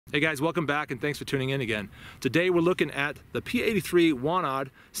Hey guys, welcome back and thanks for tuning in again. Today we're looking at the P83 Wanad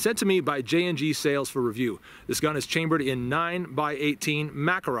sent to me by J&G Sales for review. This gun is chambered in 9x18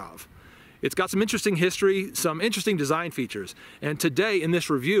 Makarov. It's got some interesting history, some interesting design features, and today in this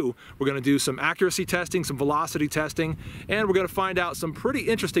review we're going to do some accuracy testing, some velocity testing, and we're going to find out some pretty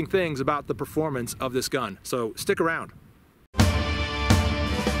interesting things about the performance of this gun. So stick around.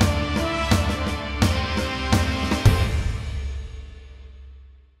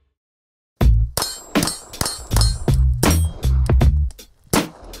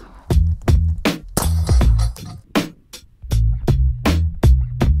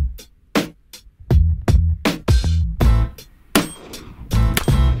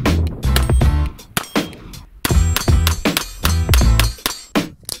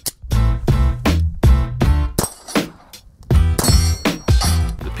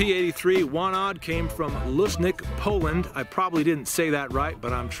 P83 Wanad came from Lusnik, Poland. I probably didn't say that right,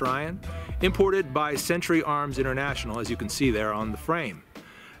 but I'm trying. Imported by Century Arms International, as you can see there on the frame.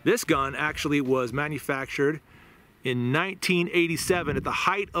 This gun actually was manufactured in 1987 at the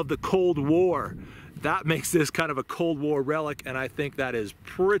height of the Cold War. That makes this kind of a Cold War relic, and I think that is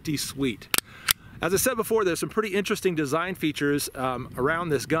pretty sweet. As I said before, there's some pretty interesting design features around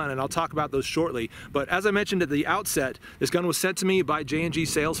this gun, and I'll talk about those shortly. But as I mentioned at the outset, this gun was sent to me by J&G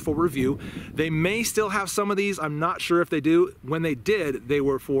Sales for review. They may still have some of these. I'm not sure if they do. When they did, they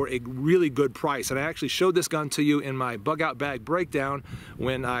were for a really good price. And I actually showed this gun to you in my bug out bag breakdown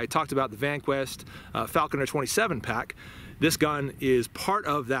when I talked about the VanQuest Falconer 27 pack. This gun is part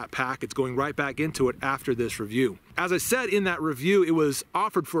of that pack. It's going right back into it after this review. As I said in that review, it was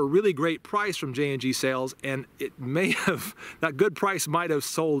offered for a really great price from J&G Sales, and it may have, that good price might have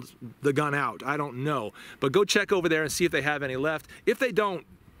sold the gun out. I don't know. But go check over there and see if they have any left. If they don't,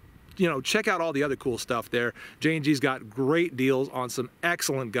 you know, check out all the other cool stuff there. J&G's got great deals on some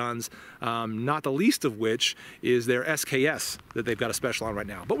excellent guns, not the least of which is their SKS that they've got a special on right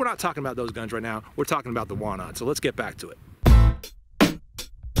now. But we're not talking about those guns right now. We're talking about the Wanad, so let's get back to it.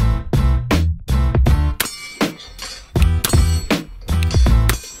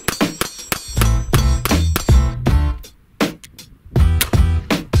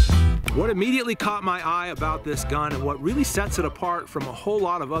 What immediately caught my eye about this gun and what really sets it apart from a whole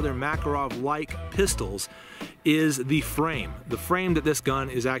lot of other Makarov-like pistols is the frame that this gun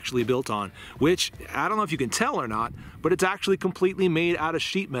is actually built on, which I don't know if you can tell or not, but it's actually completely made out of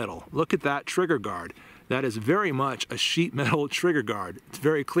sheet metal. Look at that trigger guard. That is very much a sheet metal trigger guard. It's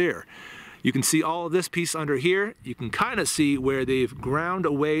very clear. You can see all of this piece under here. You can kind of see where they've ground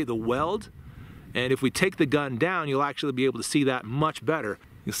away the weld, and if we take the gun down, you'll actually be able to see that much better.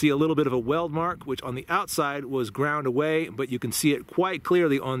 You'll see a little bit of a weld mark, which on the outside was ground away, but you can see it quite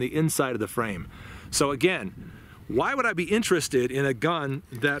clearly on the inside of the frame. So again, why would I be interested in a gun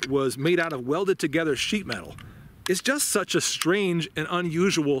that was made out of welded together sheet metal? It's just such a strange and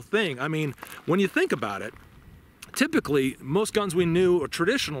unusual thing. I mean, when you think about it, typically most guns we knew, or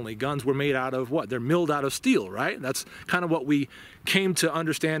traditionally guns were made out of what? They're milled out of steel, right? That's kind of what we came to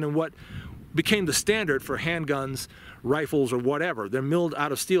understand and what became the standard for handguns, rifles, or whatever. They're milled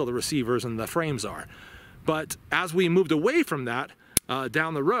out of steel, the receivers and the frames are. But as we moved away from that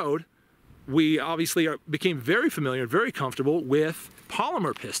down the road, we obviously became very familiar, very comfortable with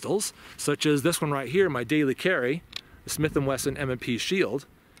polymer pistols, such as this one right here, my daily carry, the Smith & Wesson M&P Shield,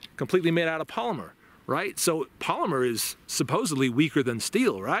 completely made out of polymer, right? So polymer is supposedly weaker than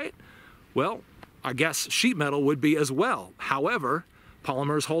steel, right? Well, I guess sheet metal would be as well. However,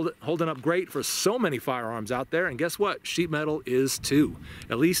 polymer's holding up great for so many firearms out there, and guess what? Sheet metal is too,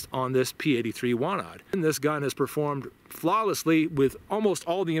 at least on this P83 Wanad. And this gun has performed flawlessly with almost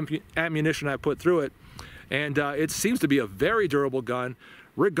all the ammunition I put through it, and it seems to be a very durable gun,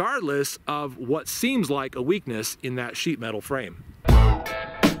 regardless of what seems like a weakness in that sheet metal frame.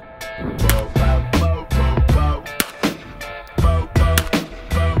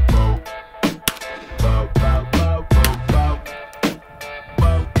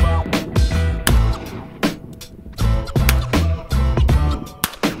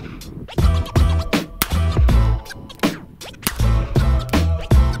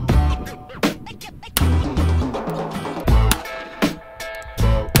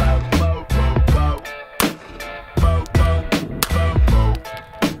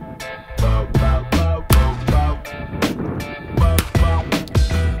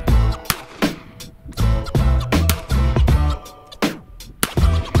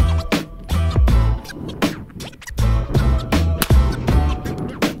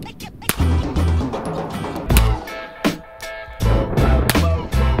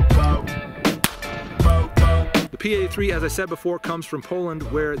 P83, as I said before, comes from Poland,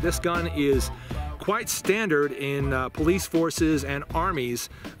 where this gun is quite standard in police forces and armies,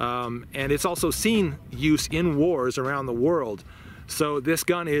 and it's also seen use in wars around the world. So this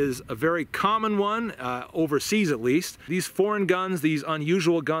gun is a very common one, overseas at least. These foreign guns, these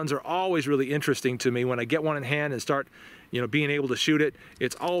unusual guns, are always really interesting to me. When I get one in hand and start being able to shoot it,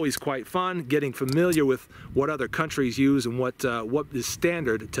 it's always quite fun getting familiar with what other countries use and what is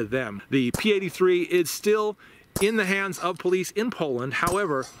standard to them. The P83 is still in the hands of police in Poland.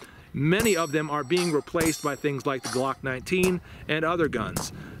 However, many of them are being replaced by things like the Glock 19 and other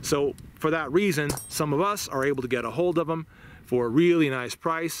guns. So for that reason, some of us are able to get a hold of them for a really nice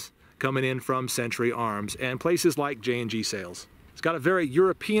price, coming in from Century Arms and places like J&G Sales. It's got a very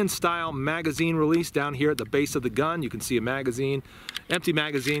European style magazine release down here at the base of the gun. You can see a magazine, empty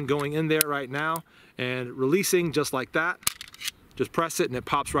magazine going in there right now and releasing just like that. Just press it and it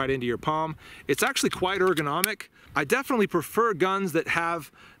pops right into your palm. It's actually quite ergonomic. I definitely prefer guns that have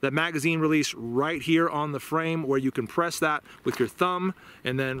the magazine release right here on the frame, where you can press that with your thumb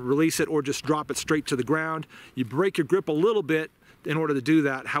and then release it, or just drop it straight to the ground. You break your grip a little bit in order to do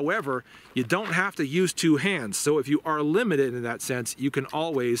that. However, you don't have to use two hands. So if you are limited in that sense, you can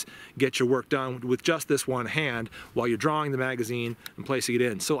always get your work done with just this one hand while you're drawing the magazine and placing it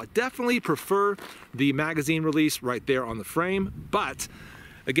in. So I definitely prefer the magazine release right there on the frame, but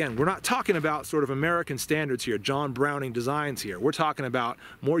again, we're not talking about sort of American standards here, John Browning designs here. We're talking about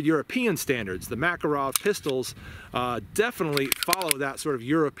more European standards. The Makarov pistols definitely follow that sort of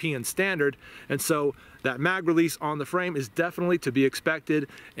European standard, and so that mag release on the frame is definitely to be expected.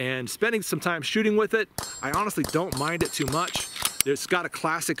 And spending some time shooting with it, I honestly don't mind it too much. It's got a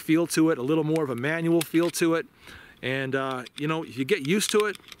classic feel to it, a little more of a manual feel to it, and you know, if you get used to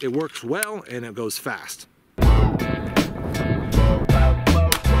it, it works well and it goes fast.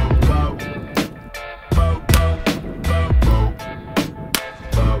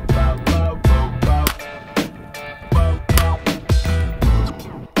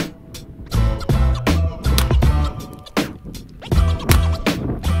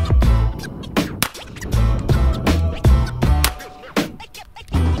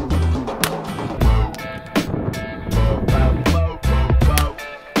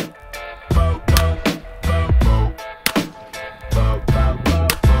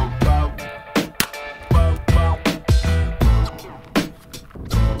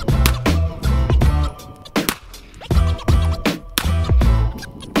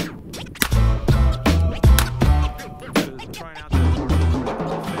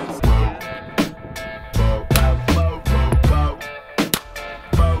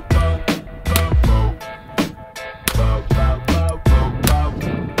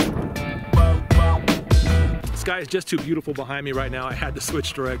 Sky is just too beautiful behind me right now. I had to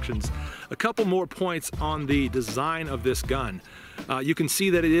switch directions. A couple more points on the design of this gun. You can see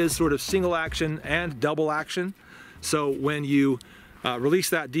that it is sort of single action and double action. So when you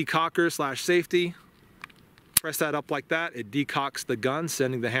release that decocker / safety, press that up like that, it decocks the gun,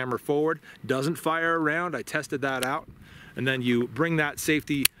 sending the hammer forward. Doesn't fire around, I tested that out. And then you bring that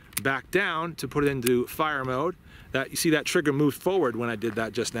safety back down to put it into fire mode. You see that trigger moved forward when I did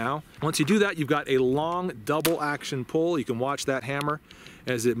that just now. Once you do that, you've got a long double action pull. You can watch that hammer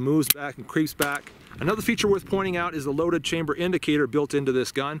as it moves back and creeps back. Another feature worth pointing out is the loaded chamber indicator built into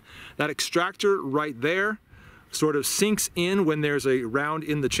this gun. That extractor right there sort of sinks in when there's a round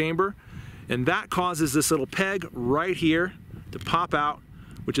in the chamber, and that causes this little peg right here to pop out,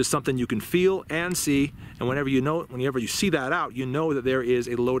 which is something you can feel and see, and whenever you see that out, you know that there is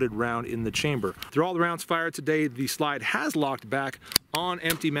a loaded round in the chamber. Through all the rounds fired today, the slide has locked back on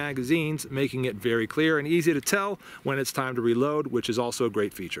empty magazines, making it very clear and easy to tell when it's time to reload, which is also a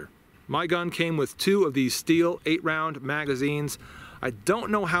great feature. My gun came with 2 of these steel 8-round magazines. I don't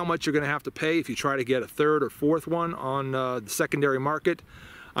know how much you're going to have to pay if you try to get a 3rd or 4th one on the secondary market.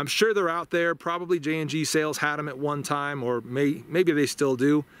 I'm sure they're out there. Probably J&G Sales had them at one time, or maybe they still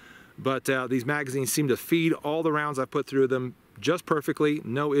do. But these magazines seem to feed all the rounds I put through them just perfectly,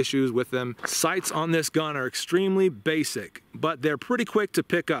 no issues with them. Sights on this gun are extremely basic, but they're pretty quick to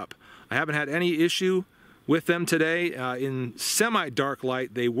pick up. I haven't had any issue with them today. In semi-dark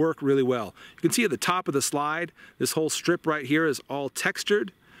light, they work really well. You can see at the top of the slide, this whole strip right here is all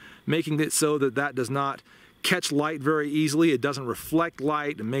textured, making it so that that does not catch light very easily. It doesn't reflect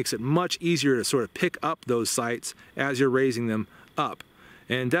light. It makes it much easier to sort of pick up those sights as you're raising them up.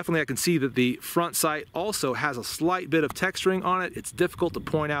 And definitely I can see that the front sight also has a slight bit of texturing on it. It's difficult to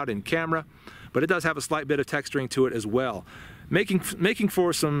point out in camera, but it does have a slight bit of texturing to it as well, making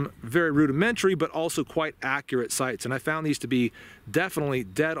for some very rudimentary but also quite accurate sights. And I found these to be definitely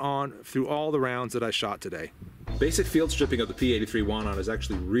dead on through all the rounds that I shot today. Basic field stripping of the P83 Wanad is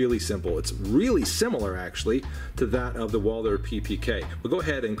actually really simple. It's really similar actually to that of the Walther PPK. We'll go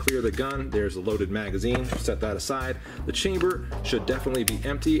ahead and clear the gun. There's a loaded magazine, set that aside. The chamber should definitely be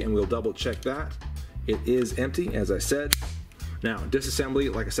empty, and we'll double check that. It is empty, as I said. Now,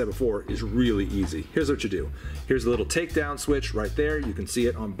 disassembly, like I said before, is really easy. Here's what you do. Here's the little takedown switch right there. You can see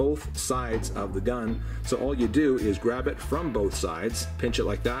it on both sides of the gun. So all you do is grab it from both sides, pinch it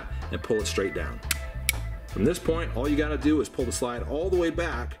like that, and pull it straight down. From this point, all you gotta do is pull the slide all the way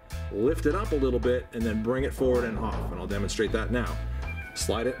back, lift it up a little bit, and then bring it forward and off. And I'll demonstrate that now.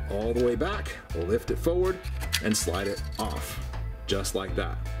 Slide it all the way back, lift it forward, and slide it off, just like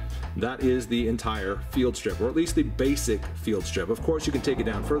that. That is the entire field strip, or at least the basic field strip. Of course, you can take it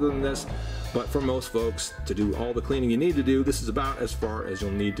down further than this, but for most folks, to do all the cleaning you need to do, this is about as far as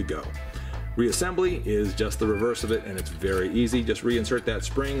you'll need to go. Reassembly is just the reverse of it, and it's very easy. Just reinsert that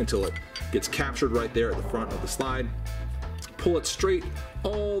spring until it gets captured right there at the front of the slide. Pull it straight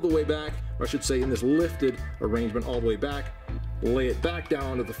all the way back, or I should say in this lifted arrangement all the way back. Lay it back down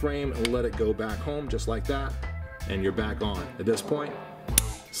onto the frame and let it go back home just like that, and you're back on. At this point,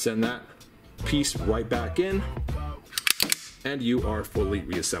 send that piece right back in, and you are fully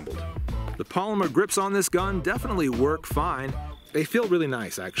reassembled. The polymer grips on this gun definitely work fine. They feel really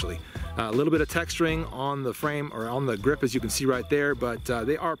nice, actually. A little bit of texturing on the frame or on the grip, as you can see right there, but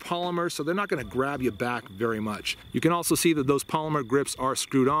they are polymer, so they're not going to grab you back very much. You can also see that those polymer grips are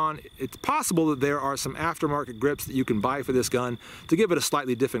screwed on. It's possible that there are some aftermarket grips that you can buy for this gun to give it a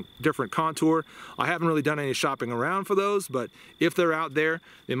slightly different contour. I haven't really done any shopping around for those, but if they're out there,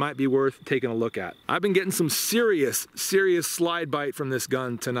 they might be worth taking a look at. I've been getting some serious slide bite from this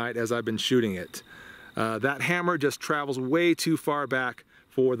gun tonight as I've been shooting it. That hammer just travels way too far back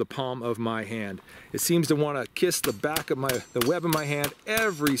for the palm of my hand. It seems to want to kiss the back of the web of my hand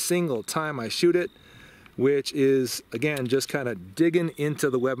every single time I shoot it, which is, again, just kind of digging into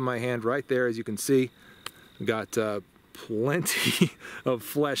the web of my hand right there. As you can see, I've got plenty of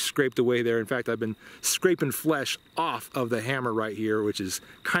flesh scraped away there. In fact, I've been scraping flesh off of the hammer right here, which is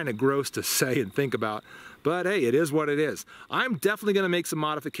kind of gross to say and think about. But hey, it is what it is. I'm definitely going to make some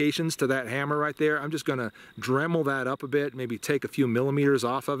modifications to that hammer right there. I'm just going to Dremel that up a bit, maybe take a few millimeters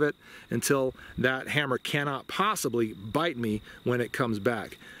off of it until that hammer cannot possibly bite me when it comes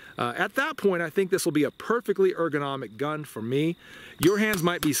back. At that point, I think this will be a perfectly ergonomic gun for me. Your hands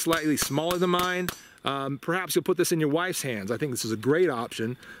might be slightly smaller than mine. Perhaps you'll put this in your wife's hands. I think this is a great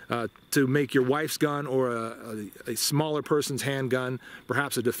option to make your wife's gun or a smaller person's handgun,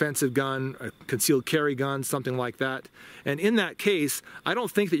 perhaps a defensive gun, a concealed carry gun, something like that. And in that case, I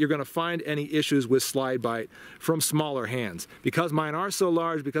don't think that you're going to find any issues with slide bite from smaller hands. Because mine are so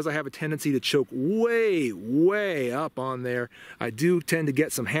large, because I have a tendency to choke way up on there, I do tend to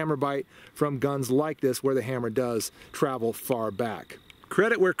get some hammer bite from guns like this where the hammer does travel far back.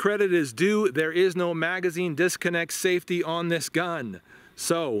 Credit where credit is due, there is no magazine disconnect safety on this gun.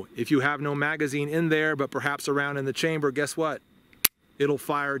 So if you have no magazine in there, but perhaps around in the chamber, guess what? It'll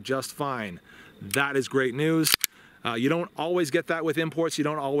fire just fine. That is great news. You don't always get that with imports. You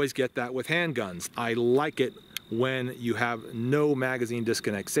don't always get that with handguns. I like it when you have no magazine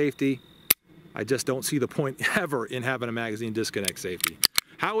disconnect safety. I just don't see the point ever in having a magazine disconnect safety.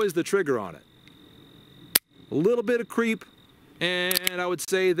 How is the trigger on it? A little bit of creep. And I would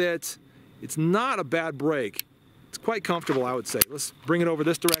say that it's not a bad break. It's quite comfortable, I would say. Let's bring it over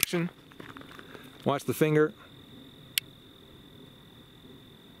this direction. Watch the finger.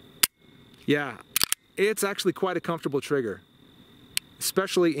 Yeah, it's actually quite a comfortable trigger,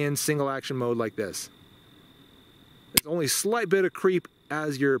 especially in single action mode like this. There's only a slight bit of creep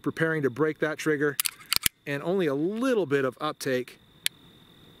as you're preparing to break that trigger, and only a little bit of uptake.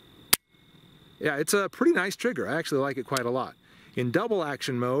 Yeah, it's a pretty nice trigger. I actually like it quite a lot. In double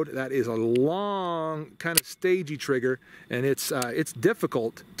action mode, that is a long, kind of stagey trigger, and it's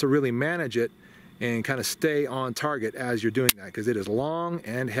difficult to really manage it and kind of stay on target as you're doing that, because it is long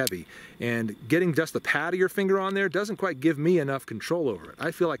and heavy. And getting just the pad of your finger on there doesn't quite give me enough control over it.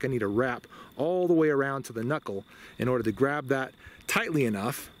 I feel like I need to wrap all the way around to the knuckle in order to grab that tightly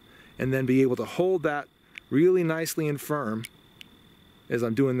enough and then be able to hold that really nicely and firm as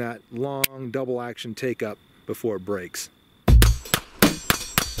I'm doing that long double action take up before it breaks.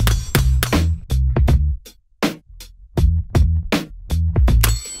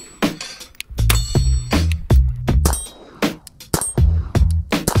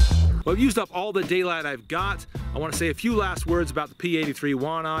 Well, I've used up all the daylight I've got. I want to say a few last words about the P83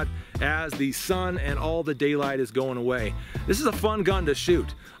 Wanad as the sun and all the daylight is going away. This is a fun gun to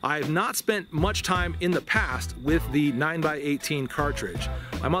shoot. I have not spent much time in the past with the 9x18 cartridge.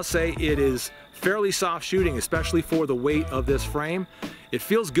 I must say it is fairly soft shooting, especially for the weight of this frame. It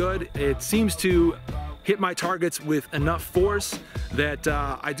feels good. It seems to hit my targets with enough force that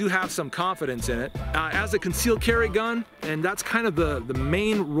I do have some confidence in it. As a concealed carry gun, and that's kind of the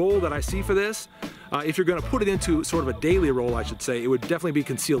main role that I see for this, if you're going to put it into sort of a daily role, I should say, it would definitely be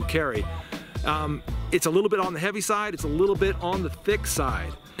concealed carry. It's a little bit on the heavy side, it's a little bit on the thick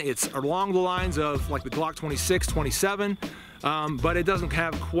side. It's along the lines of like the Glock 26, 27, but it doesn't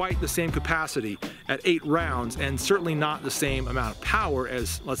have quite the same capacity at 8 rounds, and certainly not the same amount of power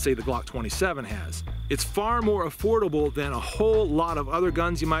as, let's say, the Glock 27 has. It's far more affordable than a whole lot of other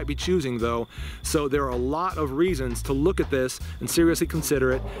guns you might be choosing though, so there are a lot of reasons to look at this and seriously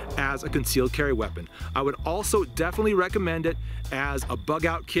consider it as a concealed carry weapon. I would also definitely recommend it as a bug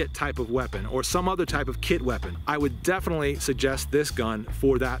out kit type of weapon or some other type of kit weapon. I would definitely suggest this gun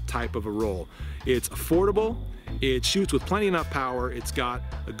for that type of a role. It's affordable, it shoots with plenty enough power, it's got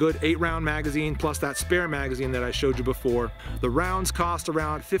a good 8-round magazine plus that spare magazine that I showed you before. The rounds cost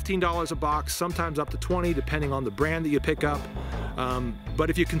around $15 a box, sometimes up to $20 depending on the brand that you pick up. But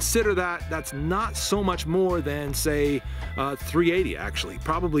if you consider that, that's not so much more than, say, $380 actually,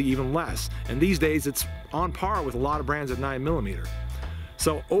 probably even less. And these days it's on par with a lot of brands at 9mm.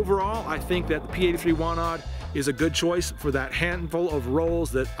 So overall, I think that the P83 Wanad is a good choice for that handful of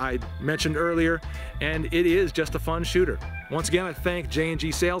roles that I mentioned earlier, and it is just a fun shooter. Once again, I thank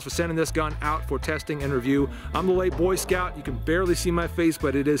J&G Sales for sending this gun out for testing and review. I'm the late Boy Scout. You can barely see my face,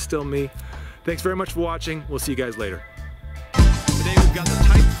 but it is still me. Thanks very much for watching. We'll see you guys later. Today we've got the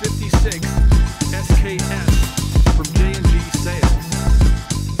Type 56 SKS.